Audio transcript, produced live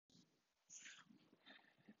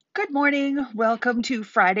Good morning. Welcome to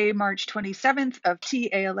Friday, March 27th of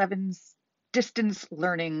TA11's Distance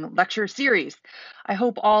Learning Lecture Series. I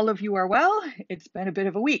hope all of you are well. It's been a bit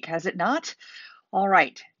of a week, has it not? All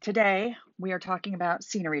right, today we are talking about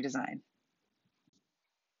scenery design.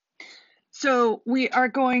 So we are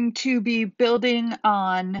going to be building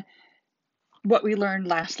on what we learned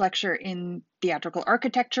last lecture in theatrical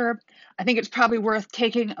architecture. I think it's probably worth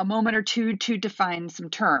taking a moment or two to define some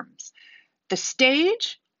terms. The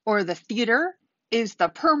stage or the theater is the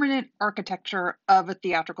permanent architecture of a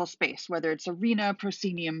theatrical space, whether it's arena,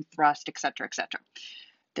 proscenium, thrust, etc., etc.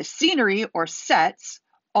 The scenery or sets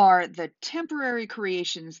are the temporary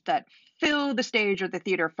creations that fill the stage or the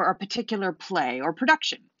theater for a particular play or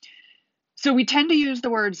production. So we tend to use the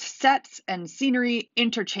words sets and scenery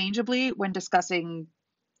interchangeably when discussing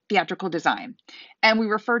theatrical design. And we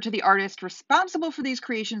refer to the artist responsible for these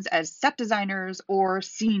creations as set designers or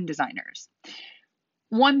scene designers.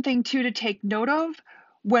 One thing, too, to take note of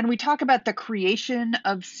when we talk about the creation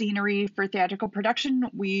of scenery for theatrical production,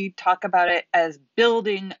 we talk about it as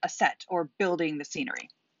building a set or building the scenery.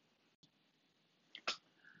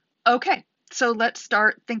 Okay, so let's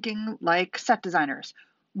start thinking like set designers.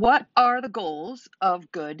 What are the goals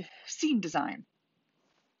of good scene design?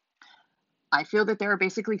 I feel that there are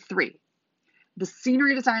basically three. The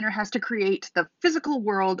scenery designer has to create the physical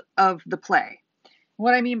world of the play.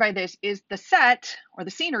 What I mean by this is the set or the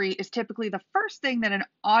scenery is typically the first thing that an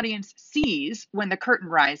audience sees when the curtain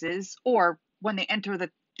rises or when they enter the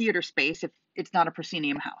theater space if it's not a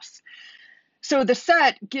proscenium house. So the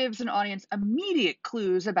set gives an audience immediate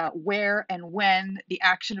clues about where and when the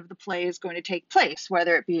action of the play is going to take place,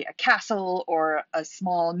 whether it be a castle or a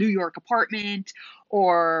small New York apartment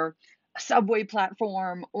or a subway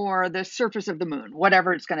platform or the surface of the moon,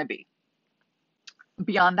 whatever it's going to be.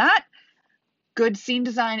 Beyond that, good scene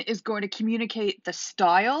design is going to communicate the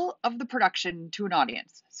style of the production to an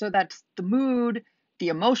audience. So that's the mood, the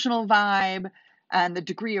emotional vibe, and the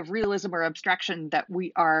degree of realism or abstraction that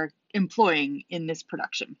we are employing in this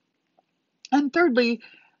production. And thirdly,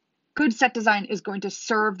 good set design is going to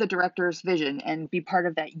serve the director's vision and be part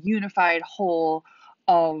of that unified whole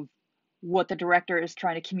of what the director is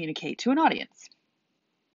trying to communicate to an audience.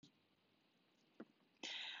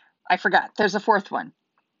 I forgot, there's a fourth one.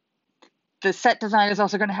 The set design is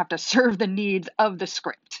also going to have to serve the needs of the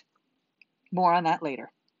script. More on that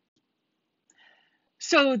later.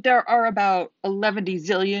 So there are about 11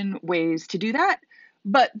 zillion ways to do that,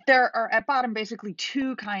 but there are at bottom basically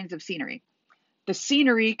two kinds of scenery. The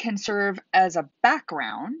scenery can serve as a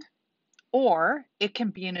background or it can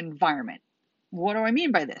be an environment. What do I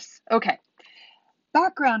mean by this? Okay,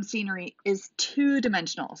 background scenery is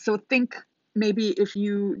two-dimensional. So think maybe if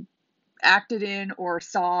you acted in or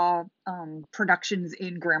saw productions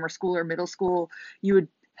in grammar school or middle school, you would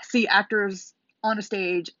see actors on a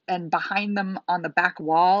stage, and behind them on the back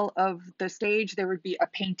wall of the stage, there would be a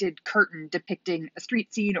painted curtain depicting a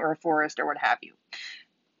street scene or a forest or what have you.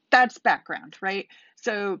 That's background, right?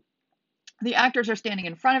 So the actors are standing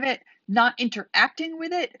in front of it, not interacting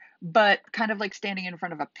with it, but kind of like standing in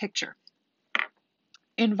front of a picture.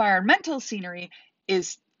 Environmental scenery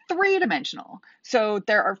is three-dimensional. So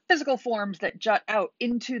there are physical forms that jut out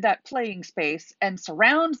into that playing space and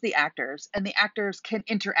surrounds the actors, and the actors can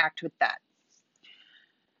interact with that.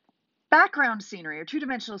 Background scenery or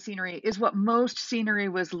two-dimensional scenery is what most scenery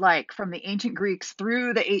was like from the ancient Greeks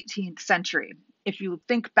through the 18th century. If you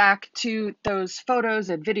think back to those photos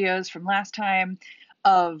and videos from last time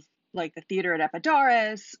of like the theater at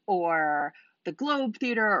Epidaurus or the Globe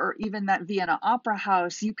Theater or even that Vienna Opera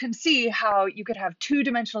House, you can see how you could have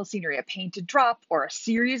two-dimensional scenery, a painted drop or a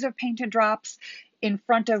series of painted drops in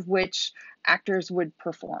front of which actors would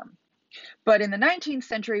perform. But in the 19th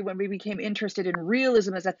century, when we became interested in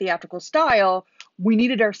realism as a theatrical style, we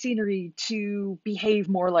needed our scenery to behave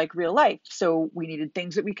more like real life. So we needed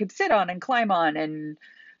things that we could sit on and climb on and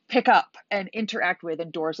pick up and interact with,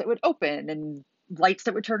 and doors that would open and lights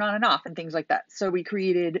that would turn on and off and things like that. So we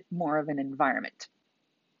created more of an environment.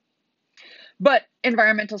 But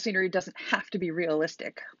environmental scenery doesn't have to be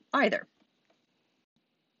realistic either.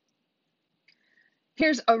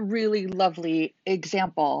 Here's a really lovely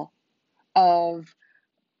example of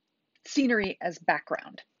scenery as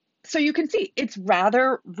background. So you can see it's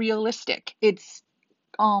rather realistic. It's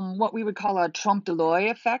what we would call a trompe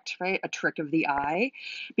l'oeil effect, right? A trick of the eye,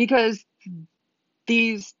 because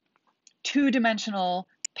these two-dimensional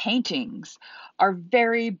paintings are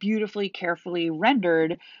very beautifully, carefully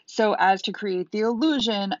rendered so as to create the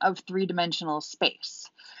illusion of three-dimensional space.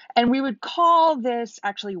 And we would call this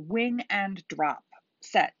actually wing and drop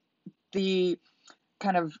set. The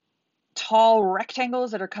kind of tall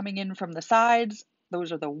rectangles that are coming in from the sides,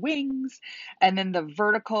 those are the wings. And then the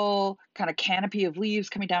vertical kind of canopy of leaves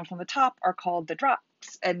coming down from the top are called the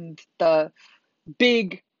drops. And the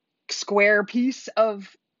big square piece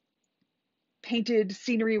of painted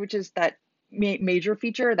scenery, which is that major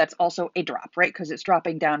feature, that's also a drop, right? Because it's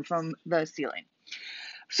dropping down from the ceiling.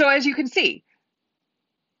 So as you can see,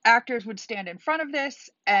 actors would stand in front of this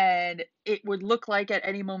and it would look like at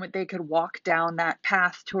any moment they could walk down that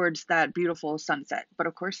path towards that beautiful sunset. But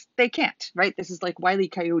of course they can't, right? This is like Wile E.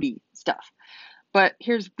 Coyote stuff. But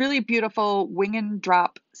here's really beautiful wing and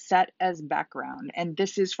drop set as background. And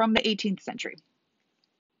this is from the 18th century.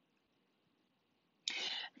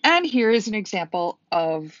 And here is an example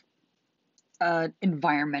of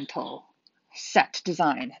environmental set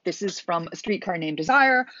design. This is from A Streetcar Named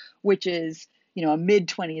Desire, which is, a mid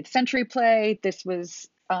 20th century play. This was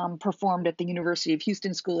performed at the University of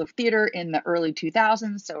Houston School of Theater in the early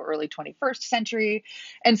 2000s, so early 21st century.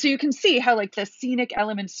 And so you can see how like the scenic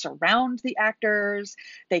elements surround the actors,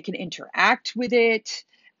 they can interact with it.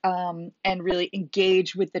 And really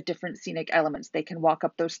engage with the different scenic elements. They can walk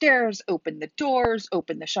up those stairs, open the doors,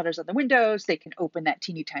 open the shutters on the windows. They can open that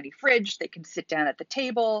teeny tiny fridge. They can sit down at the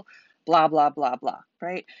table, blah, blah, blah, blah,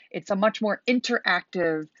 right? It's a much more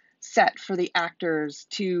interactive set for the actors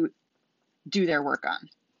to do their work on.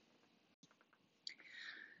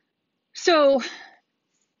 So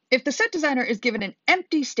if the set designer is given an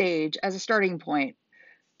empty stage as a starting point,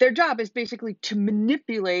 their job is basically to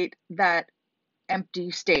manipulate that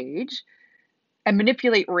empty stage and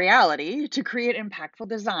manipulate reality to create impactful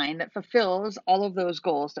design that fulfills all of those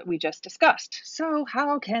goals that we just discussed. So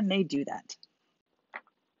how can they do that?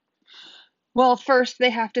 Well, first they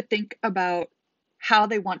have to think about how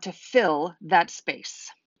they want to fill that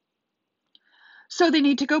space. So they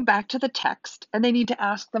need to go back to the text and they need to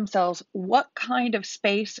ask themselves, what kind of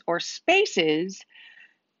space or spaces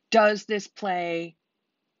does this play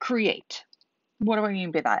create? What do I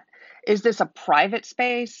mean by that? Is this a private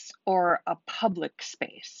space or a public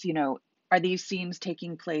space? Are these scenes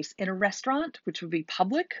taking place in a restaurant, which would be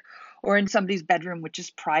public, or in somebody's bedroom, which is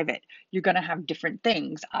private? You're going to have different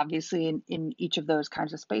things, obviously, in each of those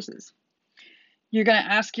kinds of spaces. You're going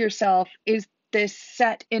to ask yourself, is this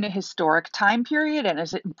set in a historic time period? And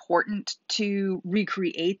is it important to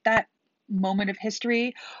recreate that moment of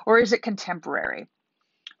history? Or is it contemporary?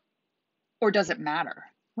 Or does it matter?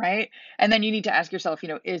 Right? And then you need to ask yourself,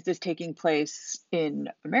 is this taking place in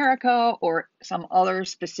America or some other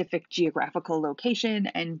specific geographical location?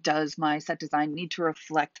 And does my set design need to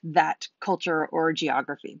reflect that culture or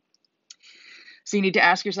geography? So you need to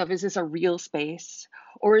ask yourself, is this a real space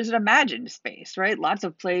or is it imagined space, right? Lots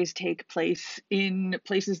of plays take place in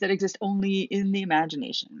places that exist only in the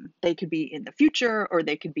imagination. They could be in the future, or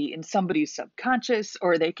they could be in somebody's subconscious,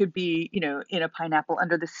 or they could be, in a pineapple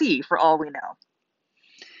under the sea for all we know.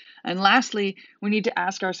 And lastly, we need to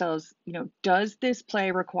ask ourselves, does this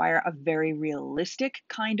play require a very realistic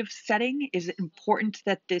kind of setting? Is it important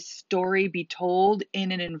that this story be told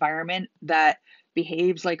in an environment that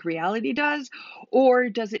behaves like reality does, or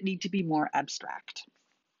does it need to be more abstract?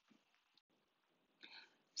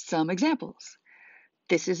 Some examples.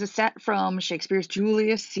 This is a set from Shakespeare's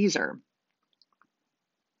Julius Caesar.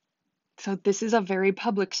 So this is a very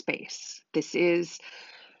public space. This is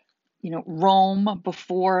Rome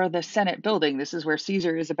before the Senate building. This is where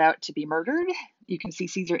Caesar is about to be murdered. You can see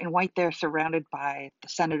Caesar in white there, surrounded by the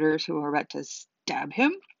senators who are about to stab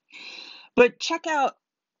him. But check out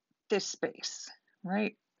this space,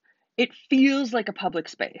 right? It feels like a public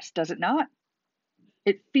space, does it not?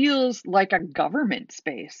 It feels like a government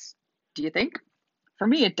space. Do you think? For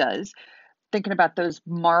me, it does. Thinking about those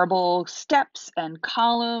marble steps and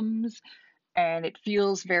columns, and it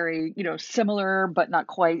feels very, similar, but not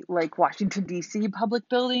quite like Washington, D.C. public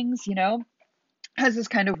buildings, has this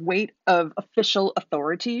kind of weight of official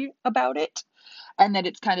authority about it, and that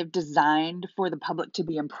it's kind of designed for the public to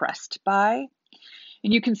be impressed by.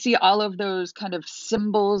 And you can see all of those kind of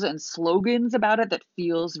symbols and slogans about it that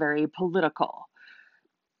feels very political.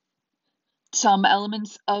 Some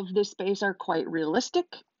elements of this space are quite realistic.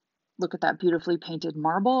 Look at that beautifully painted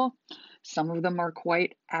marble. Some of them are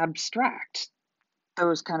quite abstract.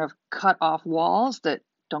 Those kind of cut off walls that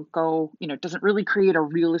don't go, doesn't really create a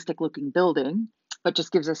realistic looking building, but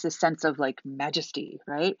just gives us this sense of like majesty,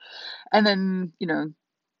 right? And then,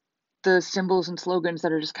 the symbols and slogans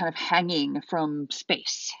that are just kind of hanging from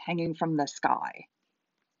space, hanging from the sky.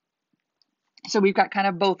 So we've got kind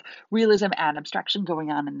of both realism and abstraction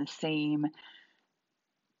going on in the same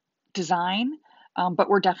design, but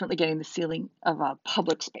we're definitely getting the feeling of a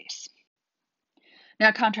public space.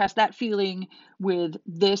 Now contrast that feeling with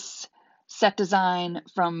this set design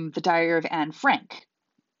from The Diary of Anne Frank.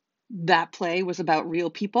 That play was about real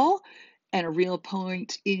people and a real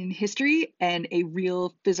point in history and a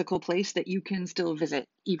real physical place that you can still visit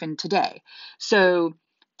even today. So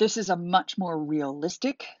this is a much more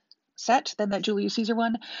realistic set than that Julius Caesar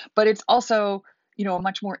one, but it's also, a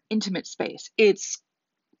much more intimate space. It's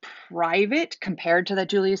private compared to that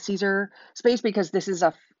Julius Caesar space because this is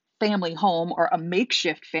a family home or a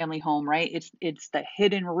makeshift family home, right? It's the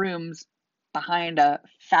hidden rooms behind a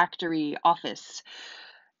factory office,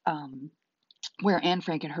 um, where Anne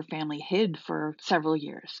Frank and her family hid for several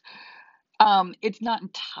years. It's not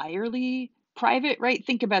entirely private, right?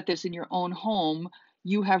 Think about this in your own home.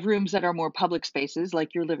 You have rooms that are more public spaces,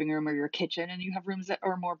 like your living room or your kitchen, and you have rooms that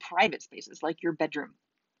are more private spaces, like your bedroom.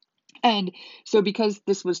 And so, because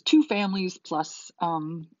this was two families plus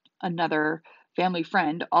another family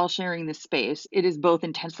friend all sharing this space, it is both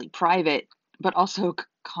intensely private, but also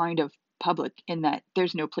kind of public in that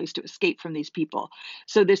there's no place to escape from these people.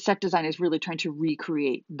 So, this set design is really trying to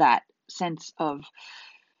recreate that sense of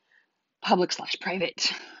public slash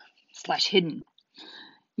private slash hidden.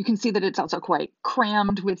 You can see that it's also quite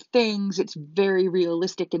crammed with things. It's very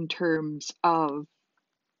realistic in terms of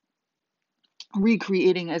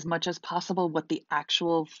recreating as much as possible what the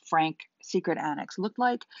actual Frank secret annex looked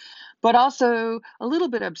like, but also a little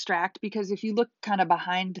bit abstract because if you look kind of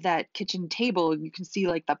behind that kitchen table, you can see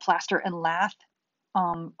like the plaster and lath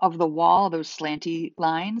of the wall, those slanty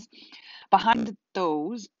lines. Behind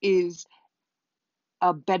those is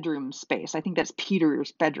a bedroom space. I think that's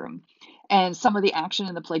Peter's bedroom. And some of the action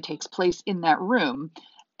in the play takes place in that room.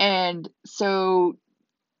 And so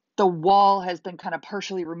the wall has been kind of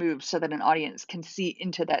partially removed so that an audience can see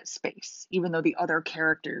into that space, even though the other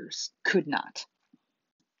characters could not.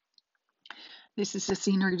 This is a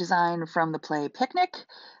scenery design from the play Picnic.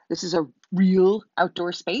 This is a real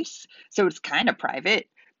outdoor space, so it's kind of private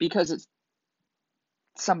because it's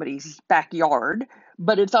somebody's backyard,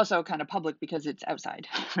 but it's also kind of public because it's outside,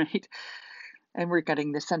 right? And we're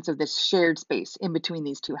getting the sense of this shared space in between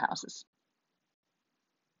these two houses.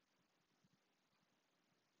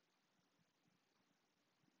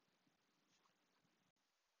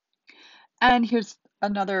 And here's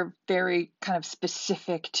another very kind of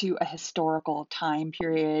specific to a historical time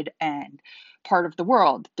period and part of the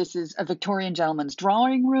world. This is a Victorian gentleman's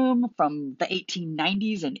drawing room from the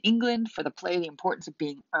 1890s in England for the play The Importance of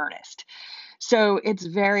Being Earnest. So it's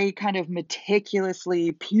very kind of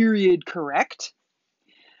meticulously period correct,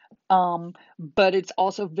 but it's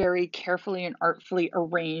also very carefully and artfully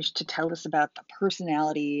arranged to tell us about the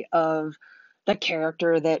personality of the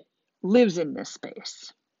character that lives in this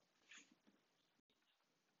space.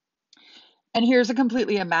 And here's a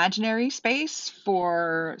completely imaginary space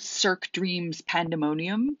for Cirque Dreams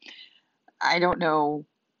Pandemonium. I don't know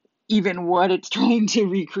even what it's trying to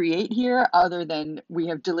recreate here, other than we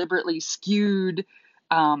have deliberately skewed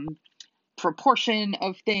um, proportion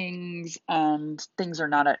of things, and things are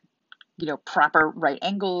not at proper right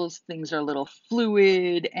angles. Things are a little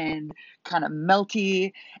fluid and kind of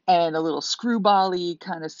melty, and a little screwball-y,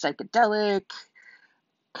 kind of psychedelic,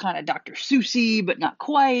 kind of Dr. Seussy, but not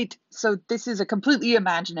quite. So this is a completely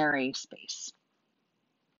imaginary space.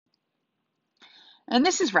 And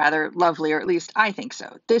this is rather lovely, or at least I think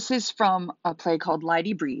so. This is from a play called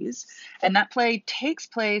Leidy Breeze, and that play takes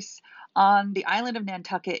place on the island of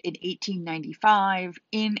Nantucket in 1895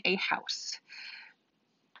 in a house.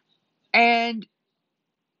 And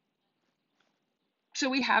so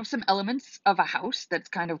we have some elements of a house that's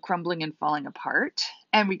kind of crumbling and falling apart,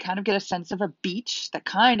 and we kind of get a sense of a beach that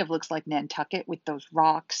kind of looks like Nantucket with those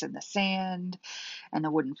rocks and the sand and the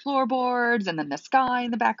wooden floorboards and then the sky in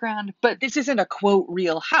the background. But this isn't a quote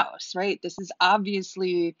real house, right? This is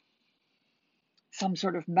obviously some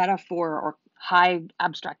sort of metaphor or high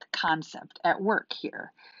abstract concept at work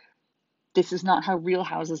here. This is not how real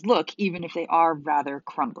houses look, even if they are rather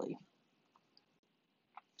crumbly.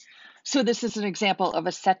 So this is an example of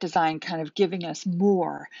a set design kind of giving us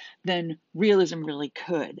more than realism really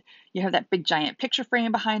could. You have that big giant picture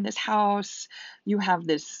frame behind this house. You have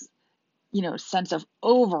this, sense of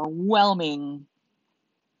overwhelming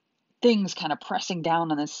things kind of pressing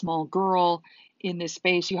down on this small girl in this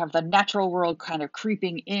space. You have the natural world kind of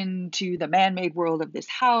creeping into the man-made world of this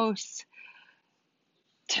house.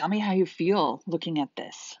 Tell me how you feel looking at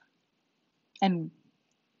this. And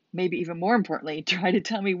maybe even more importantly, try to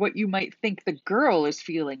tell me what you might think the girl is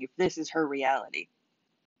feeling if this is her reality.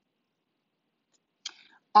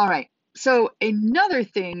 All right. So another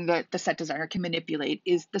thing that the set designer can manipulate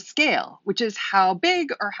is the scale, which is how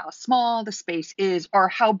big or how small the space is, or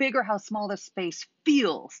how big or how small the space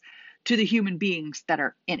feels to the human beings that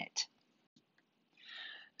are in it.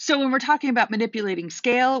 So when we're talking about manipulating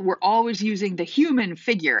scale, we're always using the human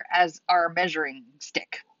figure as our measuring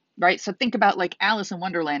stick, right? So think about like Alice in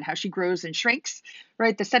Wonderland, how she grows and shrinks,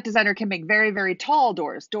 right? The set designer can make very, very tall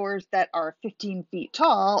doors. Doors that are 15 feet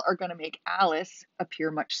tall are going to make Alice appear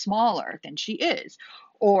much smaller than she is.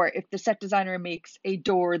 Or if the set designer makes a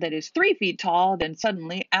door that is 3 feet tall, then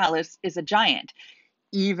suddenly Alice is a giant,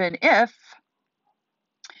 even if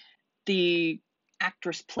the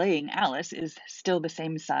actress playing Alice is still the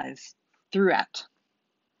same size throughout.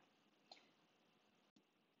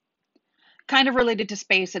 Kind of related to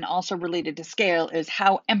space and also related to scale is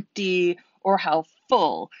how empty or how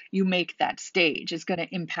full you make that stage is going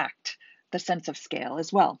to impact the sense of scale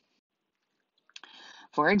as well.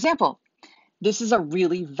 For example, this is a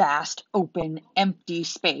really vast, open, empty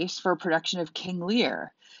space for a production of King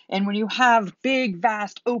Lear. And when you have big,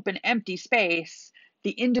 vast, open, empty space, the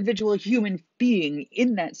individual human being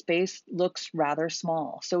in that space looks rather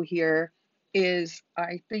small. So here is,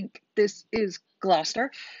 I think this is Gloucester,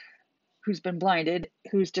 who's been blinded,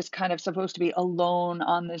 who's just kind of supposed to be alone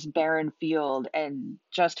on this barren field and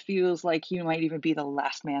just feels like he might even be the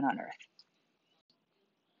last man on earth.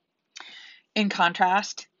 In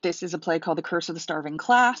contrast, this is a play called The Curse of the Starving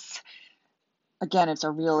Class. Again, it's a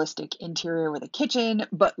realistic interior with a kitchen,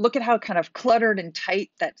 but look at how kind of cluttered and tight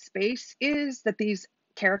that space is that these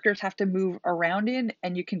characters have to move around in,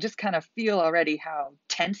 and you can just kind of feel already how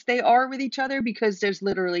tense they are with each other because there's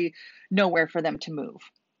literally nowhere for them to move.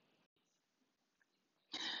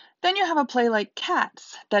 Then you have a play like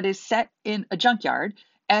Cats that is set in a junkyard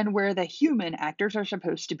and where the human actors are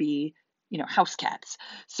supposed to be, house cats.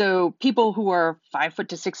 So people who are 5 foot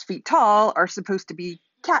to 6 feet tall are supposed to be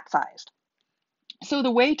cat sized. So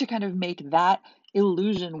the way to kind of make that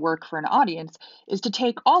illusion work for an audience is to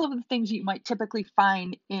take all of the things you might typically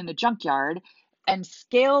find in a junkyard and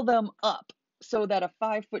scale them up so that a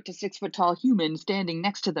 5 foot to 6 foot tall human standing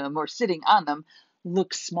next to them or sitting on them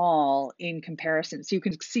looks small in comparison. So you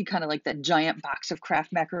can see kind of like that giant box of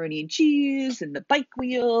Kraft macaroni and cheese and the bike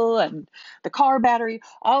wheel and the car battery.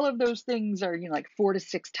 All of those things are, like 4 to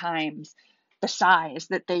 6 times the size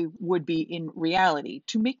that they would be in reality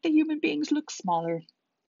to make the human beings look smaller.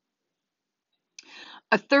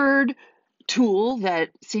 A third tool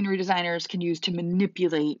that scenery designers can use to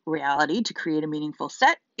manipulate reality to create a meaningful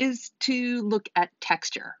set is to look at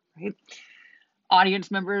texture, right?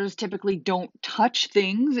 Audience members typically don't touch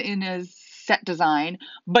things in a set design,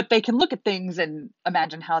 but they can look at things and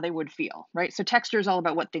imagine how they would feel, right? So texture is all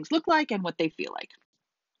about what things look like and what they feel like.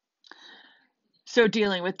 So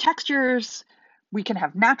dealing with textures, we can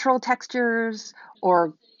have natural textures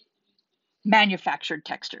or manufactured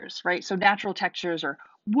textures, right? So natural textures are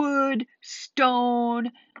wood,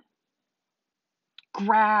 stone,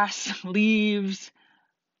 grass, leaves,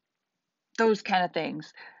 those kind of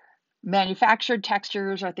things. Manufactured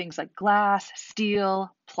textures are things like glass,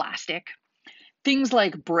 steel, plastic. Things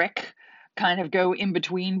like brick kind of go in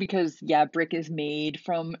between because, yeah, brick is made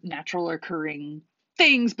from natural occurring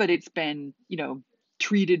things, but it's been,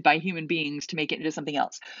 treated by human beings to make it into something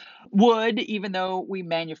else. Wood, even though we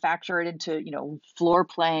manufacture it into, floor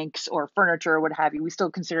planks or furniture or what have you, we still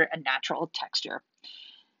consider it a natural texture.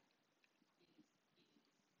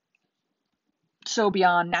 So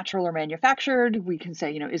beyond natural or manufactured, we can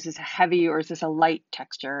say, is this a heavy or is this a light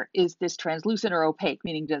texture? Is this translucent or opaque?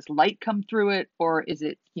 Meaning, does light come through it or is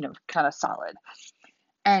it, kind of solid?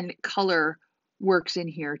 And color works in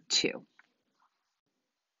here too.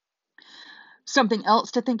 Something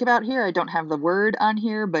else to think about here, I don't have the word on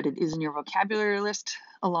here, but it is in your vocabulary list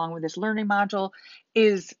along with this learning module,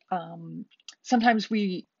 is sometimes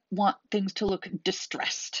we want things to look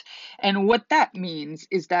distressed. And what that means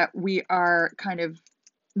is that we are kind of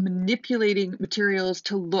manipulating materials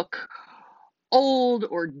to look old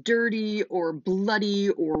or dirty or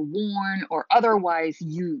bloody or worn or otherwise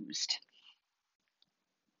used.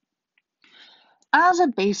 As a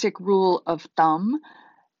basic rule of thumb,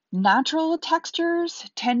 natural textures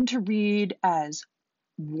tend to read as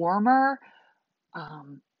warmer.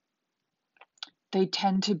 Um, they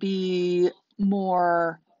tend to be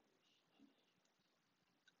more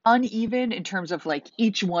uneven in terms of like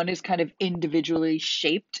each one is kind of individually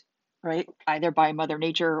shaped, right? Either by Mother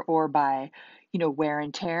Nature or by, wear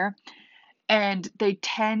and tear. And they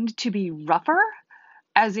tend to be rougher,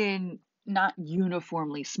 as in not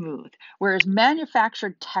uniformly smooth. Whereas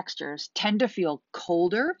manufactured textures tend to feel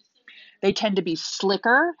colder, they tend to be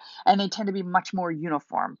slicker, and they tend to be much more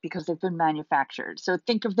uniform because they've been manufactured. So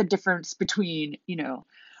think of the difference between,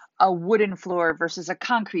 a wooden floor versus a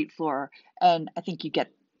concrete floor, and I think you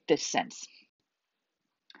get this sense.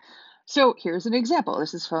 So here's an example.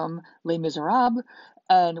 This is from Les Miserables.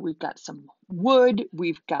 And we've got some wood,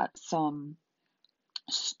 we've got some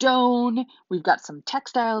stone, we've got some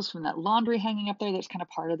textiles from that laundry hanging up there that's kind of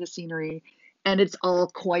part of the scenery. And it's all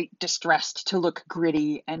quite distressed to look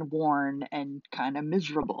gritty and worn and kind of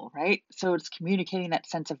miserable, right? So it's communicating that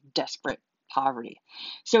sense of desperate poverty.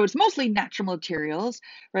 So it's mostly natural materials,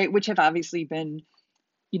 right, which have obviously been,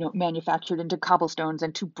 manufactured into cobblestones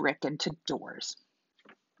and to brick and to doors.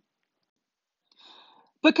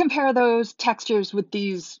 But compare those textures with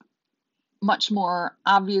these much more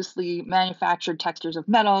obviously manufactured textures of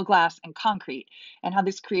metal, glass, and concrete, and how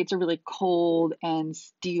this creates a really cold and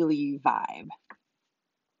steely vibe.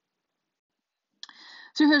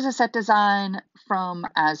 So here's a set design from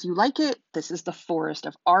As You Like It. This is the Forest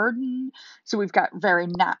of Arden. So we've got very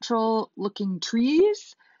natural looking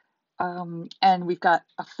trees, and we've got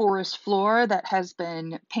a forest floor that has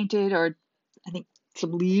been painted, or I think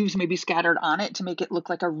some leaves maybe scattered on it to make it look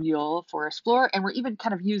like a real forest floor. And we're even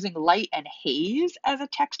kind of using light and haze as a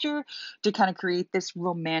texture to kind of create this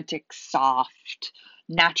romantic, soft,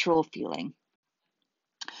 natural feeling.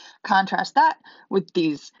 Contrast that with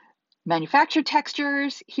these manufactured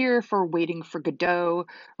textures here for Waiting for Godot,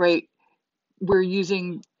 right? We're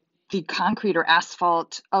using the concrete or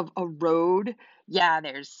asphalt of a road. Yeah,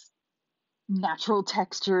 there's natural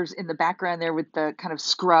textures in the background there with the kind of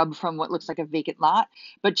scrub from what looks like a vacant lot.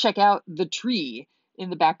 But check out the tree in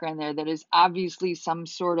the background there that is obviously some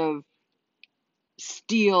sort of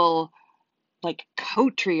steel, like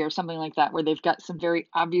coat tree or something like that, where they've got some very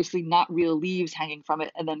obviously not real leaves hanging from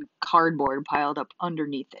it and then cardboard piled up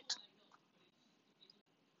underneath it.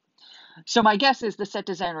 So my guess is the set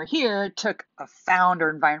designer here took a found or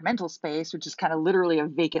environmental space, which is kind of literally a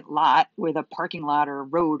vacant lot with a parking lot or a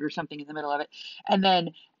road or something in the middle of it, and then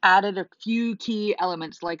added a few key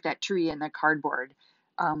elements like that tree and the cardboard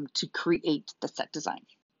to create the set design.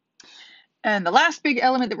 And the last big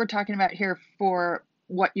element that we're talking about here for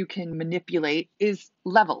what you can manipulate is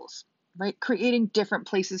levels, right? Creating different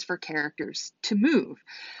places for characters to move.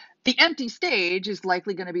 The empty stage is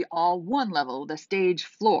likely going to be all one level, the stage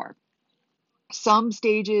floor. Some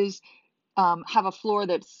stages have a floor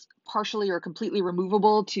that's partially or completely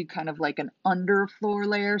removable to kind of like an underfloor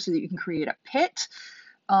layer so that you can create a pit.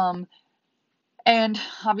 And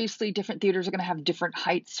obviously different theaters are going to have different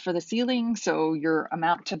heights for the ceiling, so your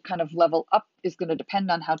amount to kind of level up is going to depend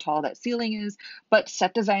on how tall that ceiling is. But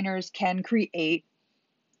set designers can create,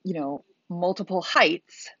 multiple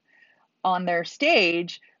heights on their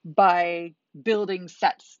stage by building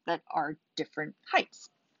sets that are different heights.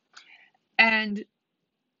 And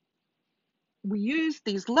we use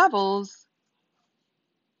these levels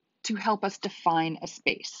to help us define a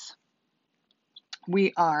space.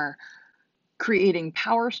 We are creating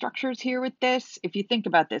power structures here with this. If you think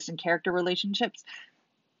about this in character relationships,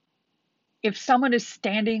 if someone is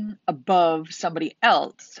standing above somebody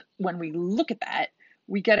else, when we look at that,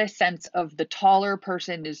 we get a sense of the taller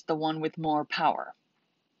person is the one with more power.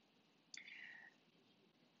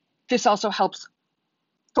 This also helps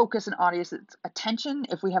focus an audience's attention.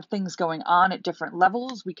 If we have things going on at different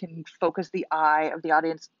levels, we can focus the eye of the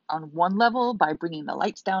audience on one level by bringing the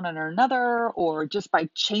lights down on another, or just by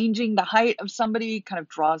changing the height of somebody kind of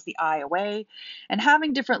draws the eye away. And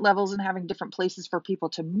having different levels and having different places for people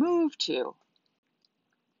to move to.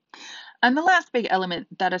 And the last big element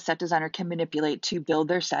that a set designer can manipulate to build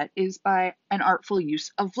their set is by an artful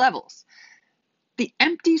use of levels. The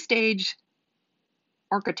empty stage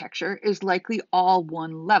architecture is likely all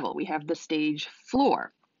one level. We have the stage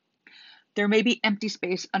floor. There may be empty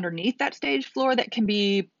space underneath that stage floor that can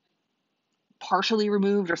be partially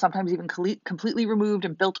removed or sometimes even completely removed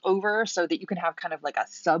and built over so that you can have kind of like a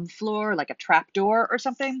subfloor, like a trap door or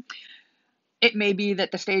something. It may be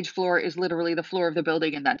that the stage floor is literally the floor of the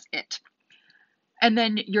building and that's it. And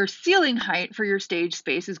then your ceiling height for your stage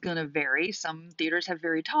space is going to vary. Some theaters have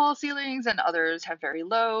very tall ceilings and others have very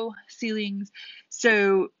low ceilings.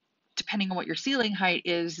 So depending on what your ceiling height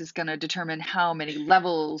is going to determine how many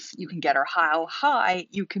levels you can get or how high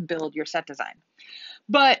you can build your set design.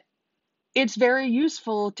 But it's very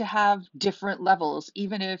useful to have different levels,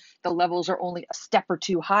 even if the levels are only a step or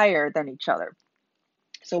two higher than each other.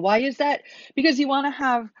 So why is that? Because you want to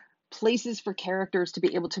have places for characters to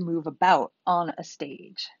be able to move about on a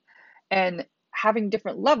stage. And having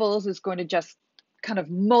different levels is going to just kind of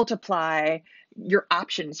multiply your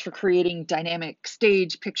options for creating dynamic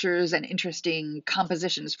stage pictures and interesting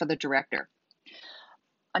compositions for the director.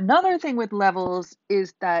 Another thing with levels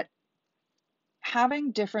is that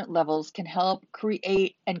having different levels can help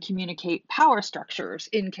create and communicate power structures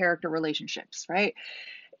in character relationships, right?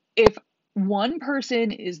 If one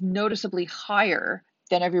person is noticeably higher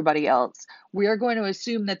than everybody else, we are going to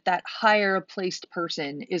assume that that higher placed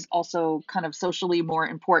person is also kind of socially more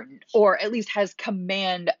important, or at least has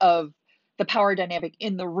command of the power dynamic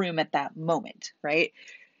in the room at that moment, right?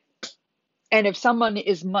 And if someone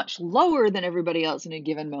is much lower than everybody else in a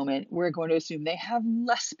given moment, we're going to assume they have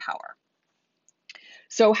less power.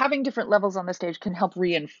 So having different levels on the stage can help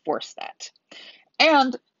reinforce that.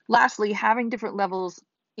 And lastly, having different levels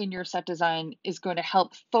in your set design is going to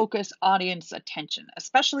help focus audience attention,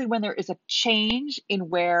 especially when there is a change in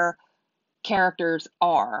where characters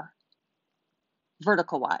are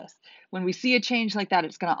vertical wise. When we see a change like that,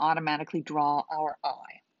 it's going to automatically draw our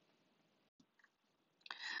eye.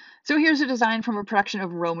 So here's a design from a production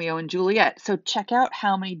of Romeo and Juliet. So check out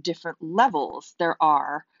how many different levels there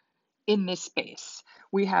are in this space.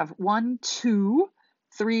 We have 1, 2,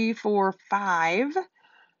 3, 4, 5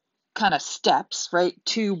 kind of steps, right?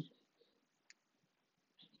 2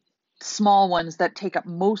 small ones that take up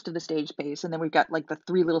most of the stage space, and then we've got like the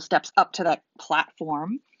 3 little steps up to that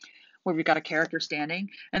platform where we've got a character standing,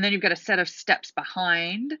 and then you've got a set of steps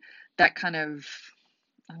behind that kind of,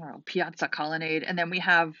 I don't know, piazza colonnade, and then we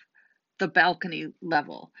have the balcony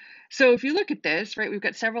level. So if you look at this, right, we've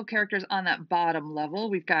got several characters on that bottom level.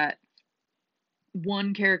 We've got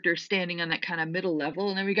one character standing on that kind of middle level,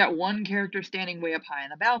 and then we got one character standing way up high on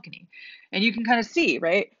the balcony. And you can kind of see,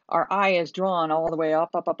 right, our eye is drawn all the way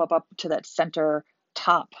up to that center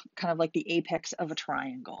top, kind of like the apex of a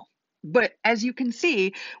triangle. But as you can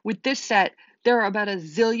see, with this set, there are about a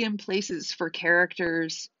zillion places for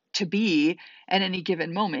characters to be at any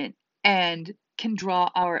given moment and can draw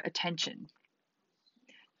our attention.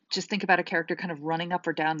 Just think about a character kind of running up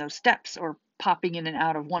or down those steps, or popping in and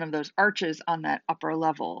out of one of those arches on that upper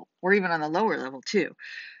level, or even on the lower level too.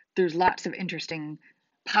 There's lots of interesting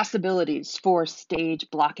possibilities for stage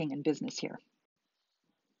blocking and business here.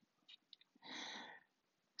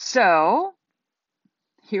 So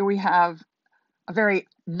here we have a very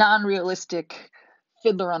non-realistic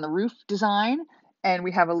Fiddler on the Roof design, and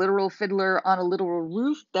we have a literal fiddler on a literal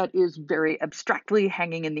roof that is very abstractly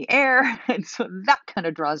hanging in the air, and so that kind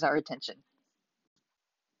of draws our attention.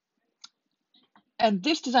 And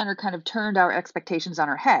this designer kind of turned our expectations on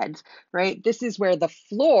our heads, right? This is where the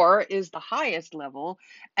floor is the highest level,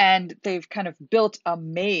 and they've kind of built a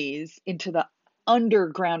maze into the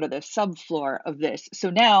underground or the subfloor of this.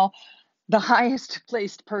 So now the highest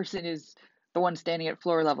placed person is the one standing at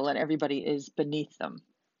floor level, and everybody is beneath them.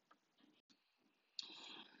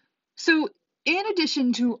 So in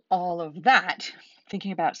addition to all of that,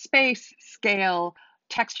 thinking about space, scale,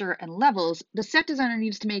 texture, and levels, the set designer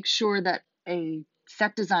needs to make sure that a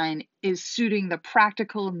set design is suiting the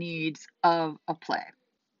practical needs of a play.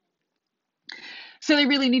 So they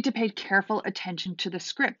really need to pay careful attention to the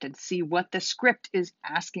script and see what the script is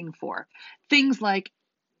asking for. Things like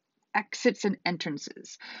exits and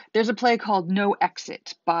entrances. There's a play called No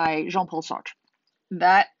Exit by Jean-Paul Sartre.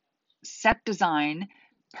 That set design,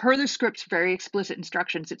 per the script's very explicit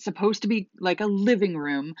instructions, it's supposed to be like a living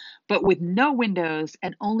room, but with no windows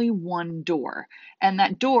and only one door. And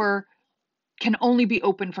that door can only be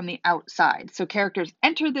opened from the outside. So characters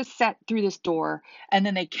enter this set through this door, and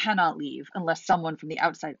then they cannot leave unless someone from the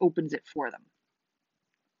outside opens it for them.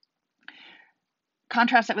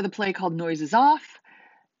 Contrast that with a play called Noises Off,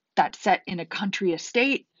 that's set in a country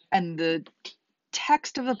estate, and the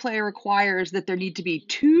text of the play requires that there need to be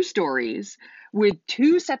 2 stories with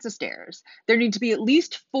 2 sets of stairs. There need to be at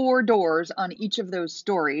least 4 doors on each of those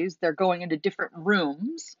stories. They're going into different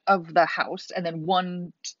rooms of the house, and then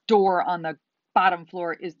one door on the bottom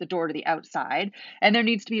floor is the door to the outside, and there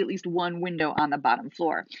needs to be at least 1 window on the bottom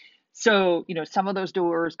floor. So, some of those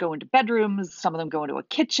doors go into bedrooms, some of them go into a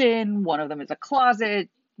kitchen, one of them is a closet,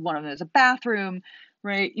 one of them is a bathroom,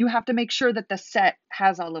 right? You have to make sure that the set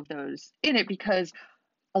has all of those in it, because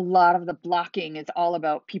a lot of the blocking is all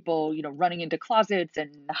about people, running into closets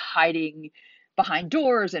and hiding behind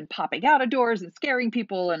doors and popping out of doors and scaring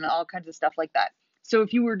people and all kinds of stuff like that. So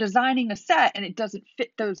if you were designing a set and it doesn't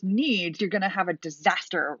fit those needs, you're going to have a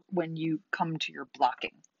disaster when you come to your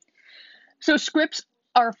blocking. So scripts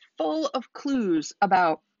are full of clues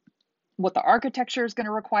about what the architecture is going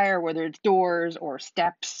to require, whether it's doors or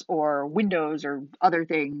steps or windows or other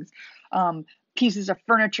things, pieces of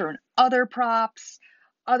furniture and other props,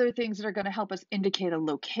 other things that are going to help us indicate a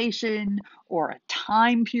location or a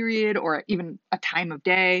time period or even a time of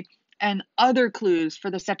day, and other clues for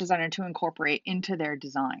the set designer to incorporate into their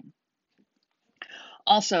design.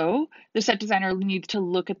 Also, the set designer needs to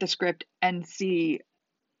look at the script and see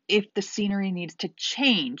if the scenery needs to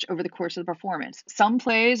change over the course of the performance. Some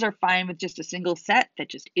plays are fine with just a single set that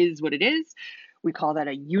just is what it is. We call that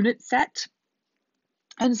a unit set.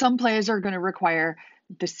 And some plays are going to require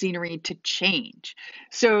the scenery to change.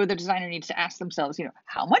 So the designer needs to ask themselves,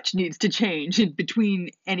 how much needs to change in between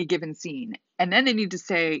any given scene? And then they need to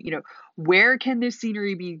say, where can this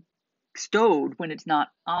scenery be stowed when it's not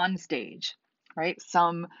on stage, right?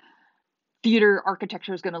 Some theater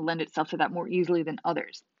architecture is going to lend itself to that more easily than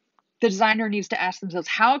others. The designer needs to ask themselves,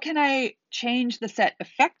 how can I change the set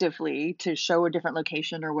effectively to show a different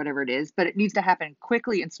location or whatever it is? But it needs to happen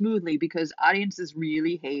quickly and smoothly because audiences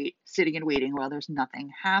really hate sitting and waiting while there's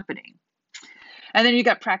nothing happening. And then you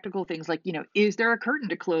got practical things like, is there a curtain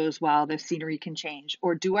to close while the scenery can change?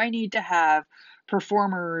 Or do I need to have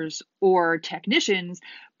performers or technicians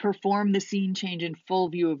perform the scene change in full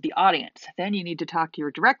view of the audience? Then you need to talk to your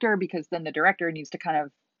director, because then the director needs to kind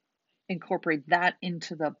of incorporate that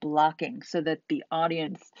into the blocking so that the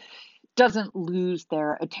audience doesn't lose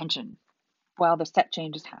their attention while the set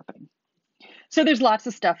change is happening. So there's lots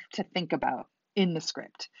of stuff to think about in the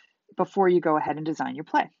script before you go ahead and design your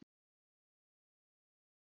play.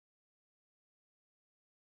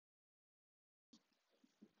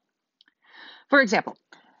 For example,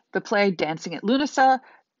 the play Dancing at Lunasa,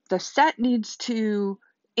 the set needs to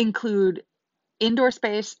include indoor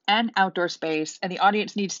space and outdoor space, and the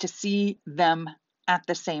audience needs to see them at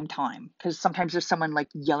the same time, because sometimes there's someone like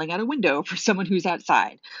yelling out a window for someone who's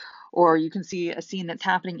outside, or you can see a scene that's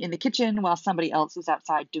happening in the kitchen while somebody else is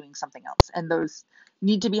outside doing something else, and those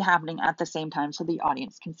need to be happening at the same time so the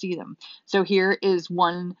audience can see them. So here is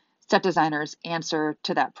one set designer's answer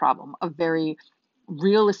to that problem: a very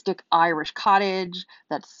realistic Irish cottage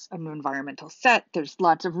that's an environmental set. There's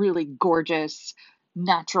lots of really gorgeous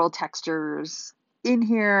natural textures in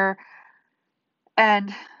here,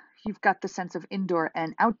 and you've got the sense of indoor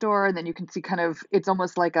and outdoor, and then you can see kind of, it's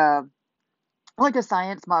almost like a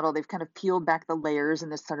science model. They've kind of peeled back the layers in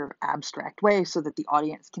this sort of abstract way so that the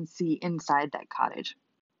audience can see inside that cottage.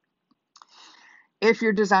 If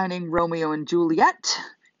you're designing Romeo and Juliet,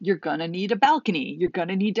 you're gonna need a balcony. You're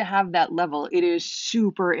gonna need to have that level. It is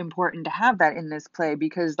super important to have that in this play,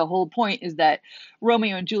 because the whole point is that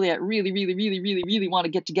Romeo and Juliet really, really, really, really, really want to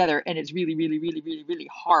get together, and it's really, really, really, really, really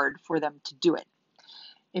hard for them to do it.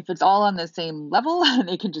 If it's all on the same level and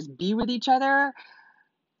they can just be with each other,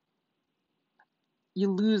 you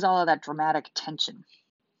lose all of that dramatic tension.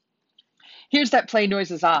 Here's that play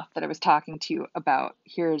Noises Off that I was talking to you about.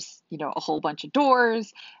 Here's, a whole bunch of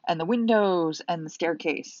doors and the windows and the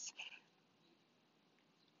staircase.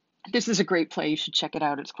 This is a great play. You should check it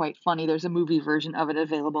out. It's quite funny. There's a movie version of it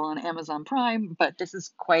available on Amazon Prime, but this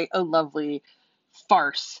is quite a lovely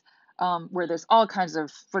farce, where there's all kinds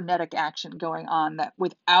of frenetic action going on that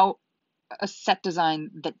without a set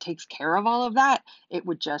design that takes care of all of that, it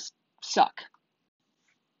would just suck.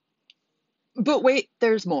 But wait,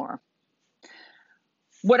 there's more.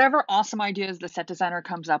 Whatever awesome ideas the set designer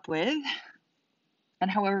comes up with,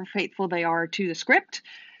 and however faithful they are to the script,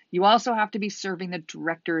 you also have to be serving the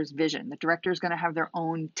director's vision. The director is going to have their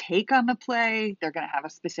own take on the play. They're going to have a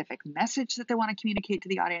specific message that they want to communicate to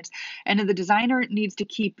the audience. And the designer needs to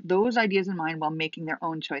keep those ideas in mind while making their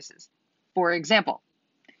own choices. For example,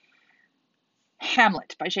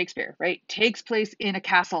 Hamlet by Shakespeare, right, takes place in a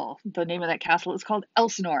castle. The name of that castle is called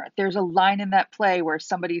Elsinore. There's a line in that play where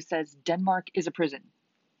somebody says, Denmark is a prison.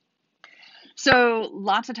 So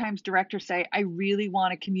lots of times directors say, I really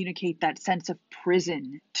want to communicate that sense of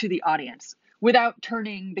prison to the audience without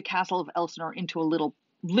turning the castle of Elsinore into a little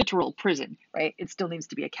literal prison, right? It still needs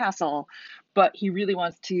to be a castle, but he really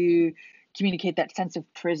wants to communicate that sense of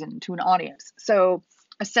prison to an audience. So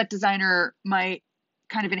a set designer might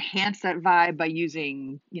kind of enhance that vibe by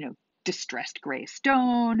using, distressed gray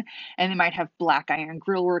stone, and they might have black iron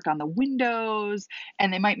grillwork on the windows,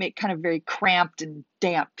 and they might make kind of very cramped and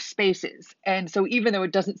damp spaces. And so even though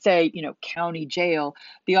it doesn't say, county jail,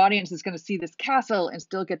 the audience is going to see this castle and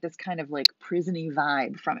still get this kind of like prisony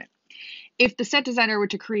vibe from it. If the set designer were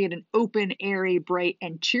to create an open, airy, bright,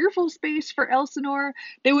 and cheerful space for Elsinore,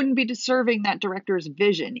 they wouldn't be serving that director's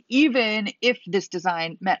vision, even if this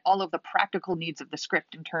design met all of the practical needs of the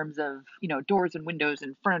script in terms of, doors and windows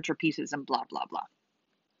and furniture pieces and blah, blah, blah.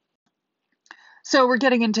 So we're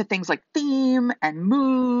getting into things like theme and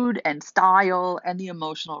mood and style and the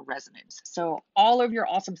emotional resonance. So all of your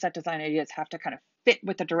awesome set design ideas have to kind of fit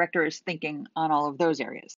what the director is thinking on all of those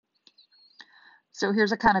areas. So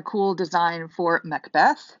here's a kind of cool design for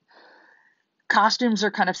Macbeth. Costumes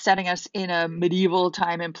are kind of setting us in a medieval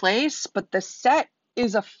time and place, but the set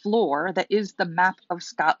is a floor that is the map of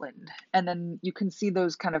Scotland. And then you can see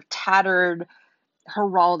those kind of tattered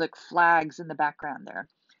heraldic flags in the background there.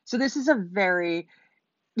 So this is a very,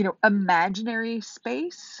 imaginary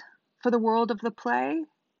space for the world of the play.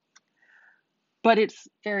 but it's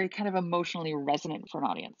very kind of emotionally resonant for an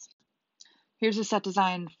audience. Here's a set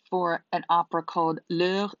design for an opera called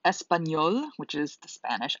L'Heure Espagnole, which is the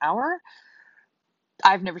Spanish hour.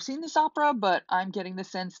 I've never seen this opera, but I'm getting the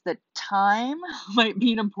sense that time might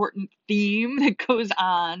be an important theme that goes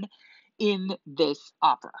on in this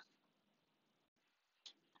opera.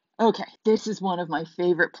 Okay, this is one of my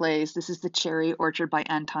favorite plays. This is The Cherry Orchard by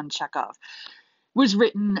Anton Chekhov. Was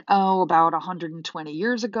written, about 120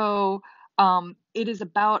 years ago. It is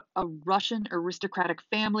about a Russian aristocratic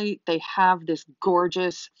family. They have this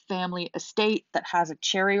gorgeous family estate that has a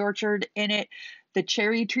cherry orchard in it. The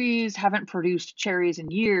cherry trees haven't produced cherries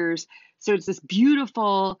in years. So it's this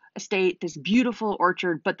beautiful estate, this beautiful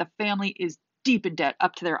orchard, but the family is deep in debt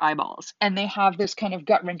up to their eyeballs. And they have this kind of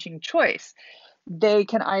gut-wrenching choice. They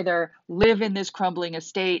can either live in this crumbling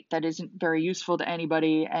estate that isn't very useful to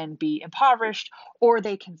anybody and be impoverished, or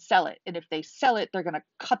they can sell it. And if they sell it, they're going to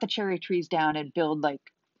cut the cherry trees down and build like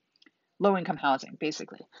low income housing,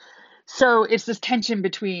 basically. So it's this tension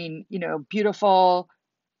between, beautiful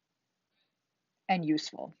and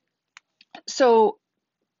useful. So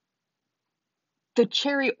the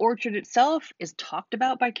cherry orchard itself is talked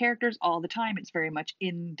about by characters all the time. It's very much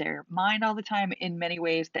in their mind all the time. In many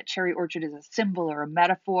ways, that cherry orchard is a symbol or a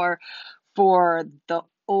metaphor for the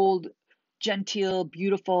old, genteel,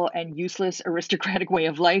 beautiful, and useless aristocratic way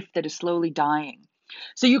of life that is slowly dying.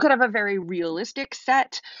 So you could have a very realistic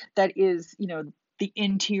set that is, the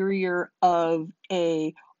interior of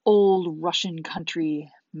a old Russian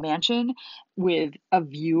country mansion with a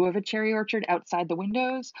view of a cherry orchard outside the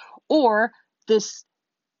windows, or this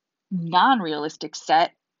non-realistic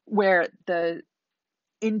set where the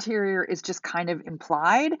interior is just kind of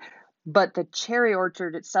implied, but the cherry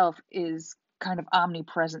orchard itself is kind of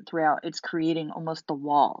omnipresent throughout. It's creating almost the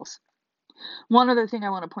walls. One other thing I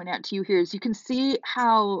want to point out to you here is you can see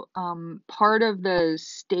how part of the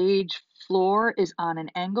stage floor is on an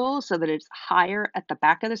angle so that it's higher at the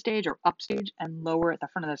back of the stage or upstage and lower at the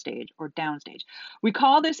front of the stage or downstage. We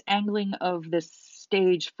call this angling of this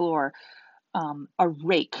stage floor a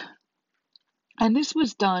rake. And this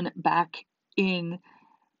was done back in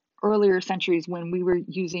earlier centuries when we were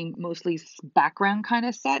using mostly background kind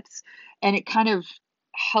of sets, and it kind of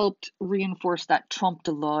helped reinforce that trompe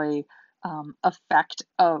l'oeil effect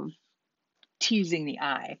of teasing the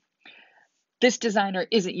eye. This designer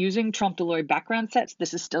isn't using trompe l'oeil background sets.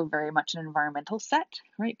 This is still very much an environmental set,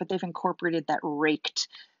 right? But they've incorporated that raked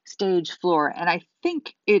stage floor. And I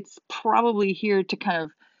think it's probably here to kind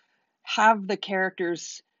of have the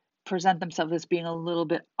characters present themselves as being a little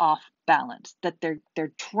bit off balance, that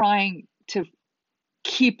they're trying to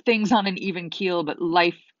keep things on an even keel, but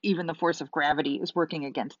life, even the force of gravity, is working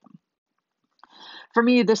against them. For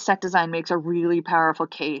me, this set design makes a really powerful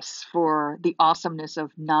case for the awesomeness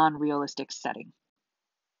of non-realistic setting.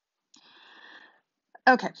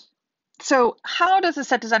 Okay, so how does a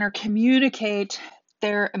set designer communicate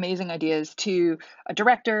their amazing ideas to a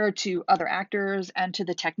director, to other actors, and to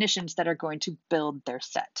the technicians that are going to build their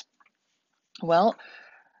set? Well,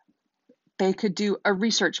 they could do a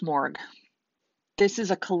research morgue. This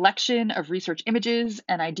is a collection of research images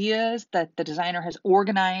and ideas that the designer has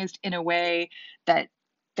organized in a way that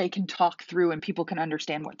they can talk through and people can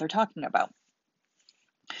understand what they're talking about.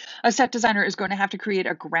 A set designer is going to have to create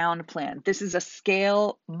a ground plan. This is a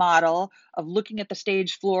scale model of looking at the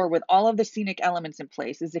stage floor with all of the scenic elements in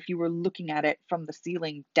place as if you were looking at it from the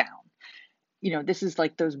ceiling down. This is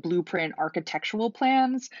like those blueprint architectural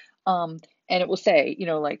plans. And it will say,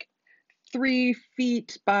 like 3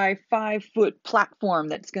 feet by 5 foot platform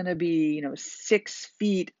that's going to be, 6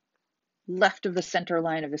 feet left of the center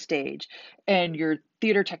line of the stage. And your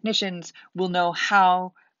theater technicians will know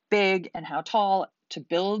how big and how tall to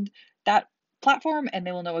build that platform, and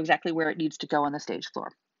they will know exactly where it needs to go on the stage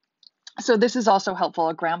floor. So this is also helpful.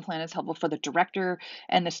 A ground plan is helpful for the director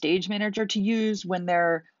and the stage manager to use when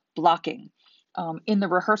they're blocking. In the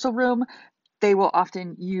rehearsal room, they will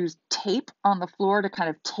often use tape on the floor to kind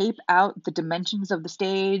of tape out the dimensions of the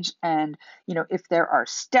stage. And, if there are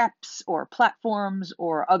steps or platforms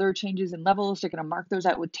or other changes in levels, they're going to mark those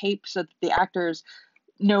out with tape so that the actors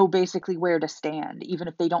know basically where to stand, even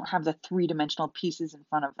if they don't have the three-dimensional pieces in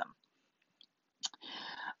front of them.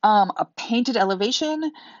 A painted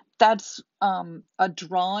elevation, that's a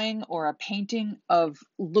drawing or a painting of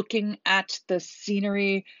looking at the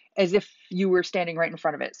scenery as if you were standing right in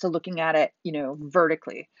front of it. So looking at it,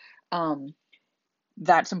 vertically.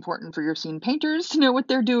 That's important for your scene painters to know what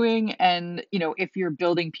they're doing. And, if you're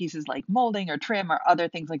building pieces like molding or trim or other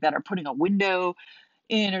things like that, or putting a window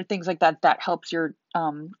in or things like that, that helps your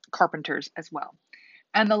carpenters as well.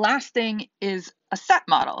 And the last thing is a set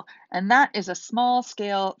model, and that is a small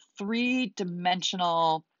scale,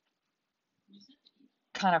 three-dimensional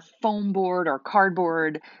kind of foam board or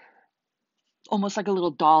cardboard, almost like a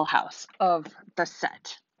little dollhouse of the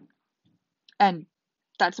set. And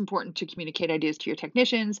that's important to communicate ideas to your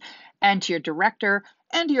technicians and to your director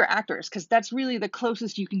and to your actors, because that's really the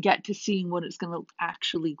closest you can get to seeing what it's going to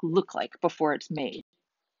actually look like before it's made.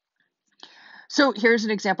 So here's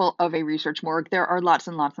an example of a research morgue. There are lots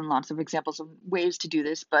and lots and lots of examples of ways to do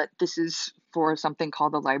this, but this is for something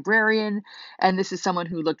called the librarian. And this is someone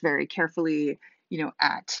who looked very carefully,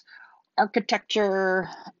 at architecture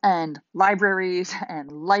and libraries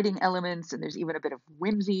and lighting elements. And there's even a bit of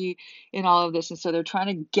whimsy in all of this. And so they're trying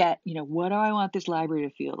to get, what do I want this library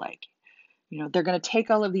to feel like? They're going to take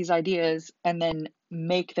all of these ideas and then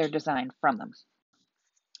make their design from them.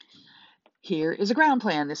 Here is a ground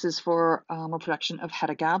plan. This is for a production of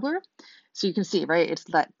Hedda Gabler. So you can see, right, it's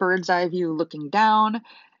that bird's eye view looking down.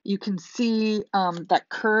 You can see that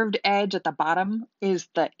curved edge at the bottom is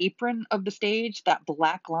the apron of the stage. That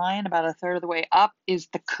black line about a third of the way up is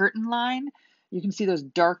the curtain line. You can see those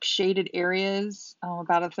dark shaded areas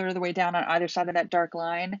about a third of the way down on either side of that dark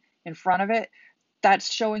line in front of it.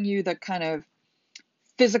 That's showing you the kind of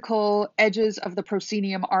physical edges of the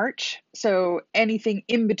proscenium arch. So anything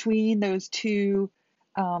in between those two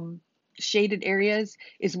shaded areas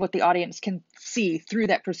is what the audience can see through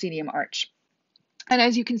that proscenium arch. And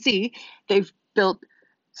as you can see, they've built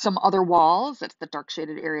some other walls. That's the dark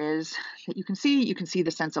shaded areas that you can see. You can see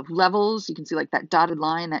the sense of levels. You can see like that dotted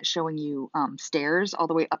line that's showing you stairs all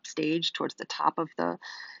the way upstage towards the top of the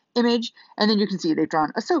image. And then you can see they've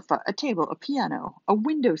drawn a sofa, a table, a piano, a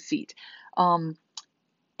window seat.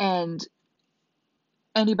 And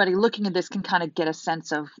anybody looking at this can kind of get a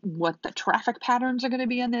sense of what the traffic patterns are going to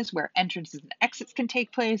be in this, where entrances and exits can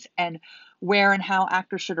take place, and where and how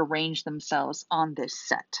actors should arrange themselves on this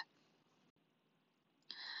set.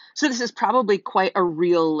 So this is probably quite a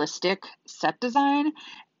realistic set design,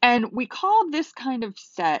 and we call this kind of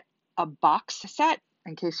set a box set,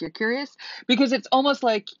 in case you're curious, because it's almost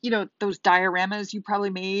like, those dioramas you probably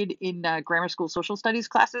made in grammar school social studies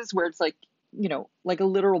classes, where it's like, like a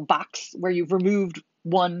literal box where you've removed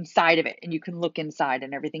one side of it and you can look inside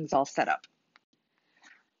and everything's all set up.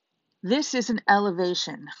 This is an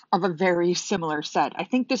elevation of a very similar set. I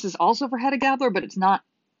think this is also for Hedda Gabler, but it's not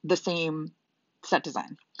the same set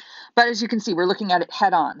design. But as you can see, we're looking at it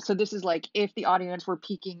head on. So this is like if the audience were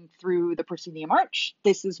peeking through the proscenium arch,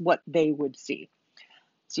 this is what they would see.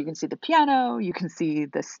 So you can see the piano, you can see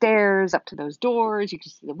the stairs up to those doors, you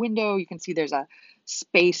can see the window, you can see there's a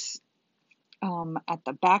space at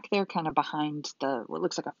the back there, kind of behind what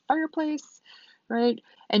looks like a fireplace, right?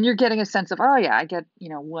 And you're getting a sense of, oh yeah, I get,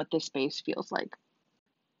 what this space feels like.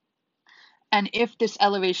 And if this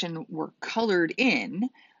elevation were colored in,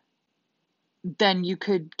 then you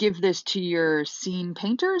could give this to your scene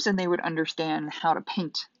painters and they would understand how to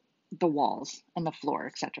paint the walls and the floor,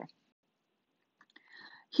 etc.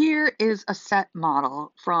 Here is a set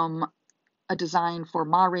model from a design for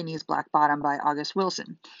Ma Rainey's Black Bottom by August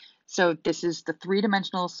Wilson. So this is the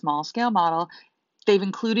three-dimensional small scale model. They've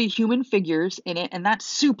included human figures in it, and that's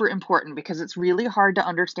super important because it's really hard to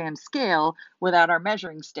understand scale without our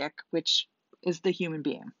measuring stick, which is the human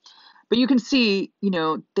being. But you can see,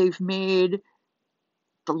 they've made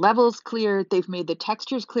the levels clear, they've made the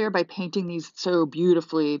textures clear by painting these so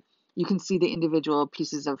beautifully. You can see the individual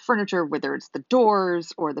pieces of furniture, whether it's the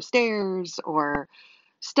doors or the stairs or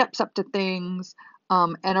steps up to things.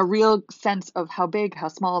 And a real sense of how big, how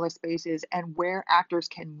small the space is, and where actors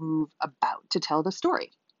can move about to tell the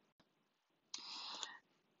story.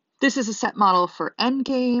 This is a set model for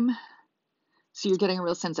Endgame. So you're getting a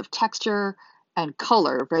real sense of texture and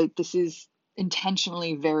color, right? This is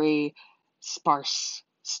intentionally very sparse,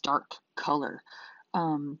 stark color.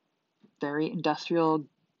 Very industrial,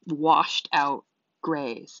 washed out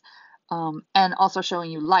grays. And also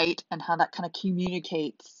showing you light and how that kind of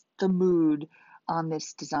communicates the mood on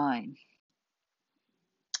this design.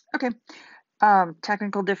 Okay,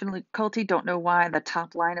 technical difficulty, don't know why the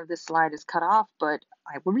top line of this slide is cut off, but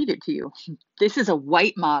I will read it to you. This is a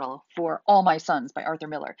white model for All My Sons by Arthur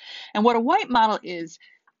Miller. And what a white model is,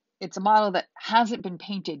 it's a model that hasn't been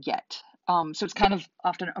painted yet. So it's kind of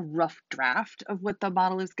often a rough draft of what the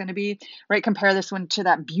model is going to be, right? Compare this one to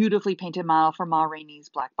that beautifully painted model for Ma Rainey's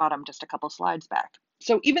Black Bottom just a couple slides back.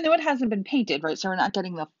 So even though it hasn't been painted, right, so we're not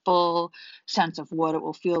getting the full sense of what it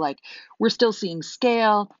will feel like, we're still seeing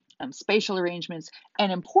scale and spatial arrangements.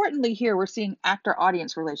 And importantly here, we're seeing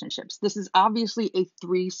actor-audience relationships. This is obviously a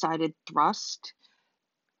three-sided thrust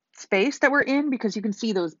space that we're in because you can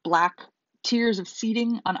see those black tiers of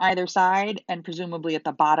seating on either side, and presumably at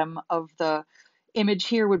the bottom of the image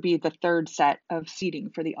here would be the third set of seating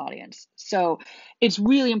for the audience. So it's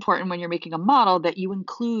really important when you're making a model that you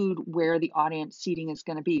include where the audience seating is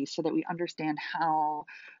going to be so that we understand how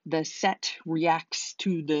the set reacts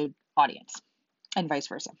to the audience and vice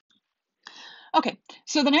versa. Okay,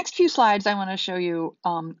 so the next few slides I want to show you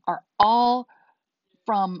are all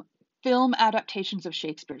from film adaptations of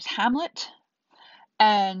Shakespeare's Hamlet,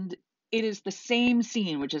 and it is the same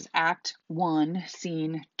scene, which is Act 1,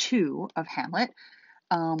 Scene 2 of Hamlet,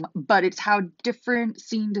 but it's how different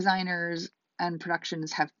scene designers and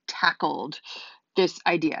productions have tackled this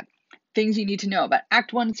idea. Things you need to know about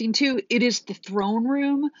Act 1, Scene 2, it is the throne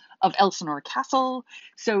room of Elsinore Castle.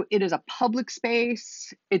 So it is a public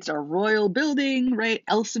space. It's a royal building, right?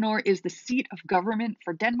 Elsinore is the seat of government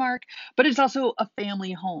for Denmark, but it's also a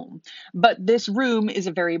family home. But this room is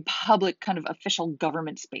a very public kind of official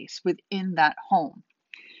government space within that home.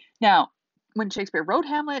 Now, when Shakespeare wrote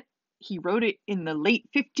Hamlet, he wrote it in the late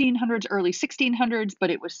 1500s, early 1600s, but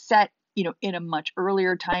it was set, in a much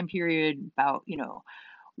earlier time period, about,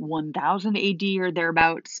 1000 AD or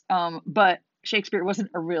thereabouts. But Shakespeare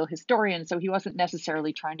wasn't a real historian, so he wasn't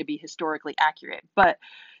necessarily trying to be historically accurate. But,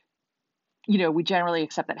 we generally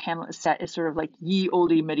accept that Hamlet is set as sort of like ye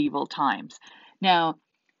olde medieval times. Now,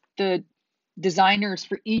 the designers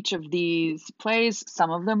for each of these plays, some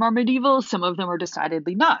of them are medieval, some of them are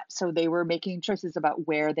decidedly not. So they were making choices about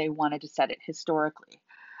where they wanted to set it historically.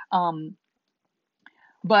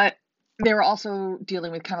 But they were also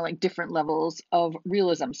dealing with kind of like different levels of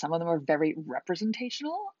realism. Some of them are very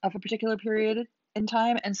representational of a particular period in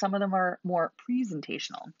time, and some of them are more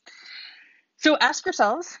presentational. So ask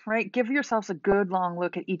yourselves, right? Give yourselves a good long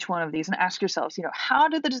look at each one of these and ask yourselves, how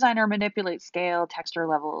did the designer manipulate scale, texture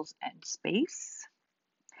levels, and space?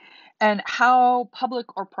 And how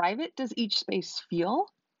public or private does each space feel?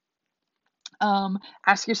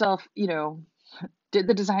 Ask yourself, did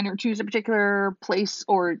the designer choose a particular place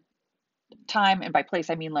or time? And by place,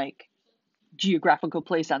 I mean like geographical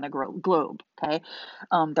place on the globe, okay?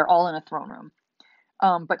 They're all in a throne room.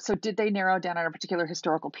 But so did they narrow down on a particular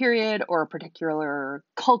historical period or a particular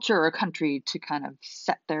culture or country to kind of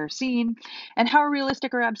set their scene? And how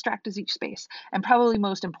realistic or abstract is each space? And probably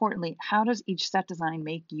most importantly, how does each set design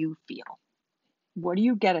make you feel? What do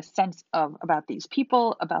you get a sense of about these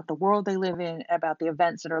people, about the world they live in, about the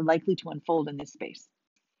events that are likely to unfold in this space?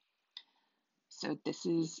 So this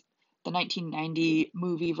is the 1990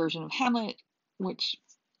 movie version of Hamlet, which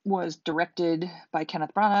was directed by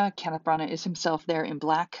Kenneth Branagh. Kenneth Branagh is himself there in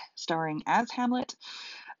black, starring as Hamlet,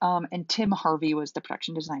 and Tim Harvey was the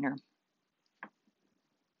production designer.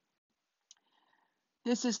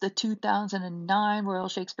 This is the 2009 Royal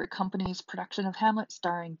Shakespeare Company's production of Hamlet,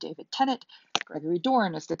 starring David Tennant. Gregory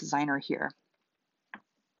Dorn is the designer here.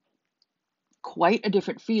 Quite a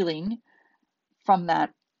different feeling from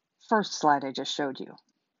that first slide I just showed you.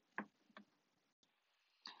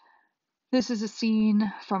 This is a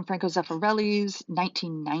scene from Franco Zeffirelli's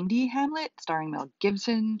 1990 Hamlet, starring Mel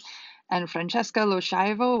Gibson, and Francesca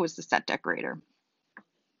Losciavo was the set decorator.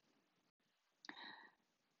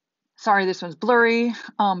 Sorry, this one's blurry,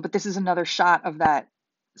 but this is another shot of that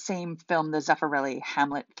same film, the Zeffirelli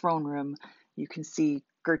Hamlet throne room. You can see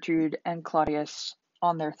Gertrude and Claudius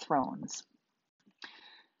on their thrones.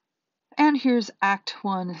 And here's Act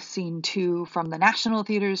 1, Scene 2 from the National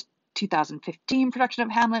Theatre's 2015 production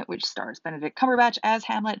of Hamlet, which stars Benedict Cumberbatch as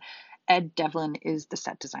Hamlet. Ed Devlin is the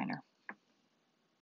set designer.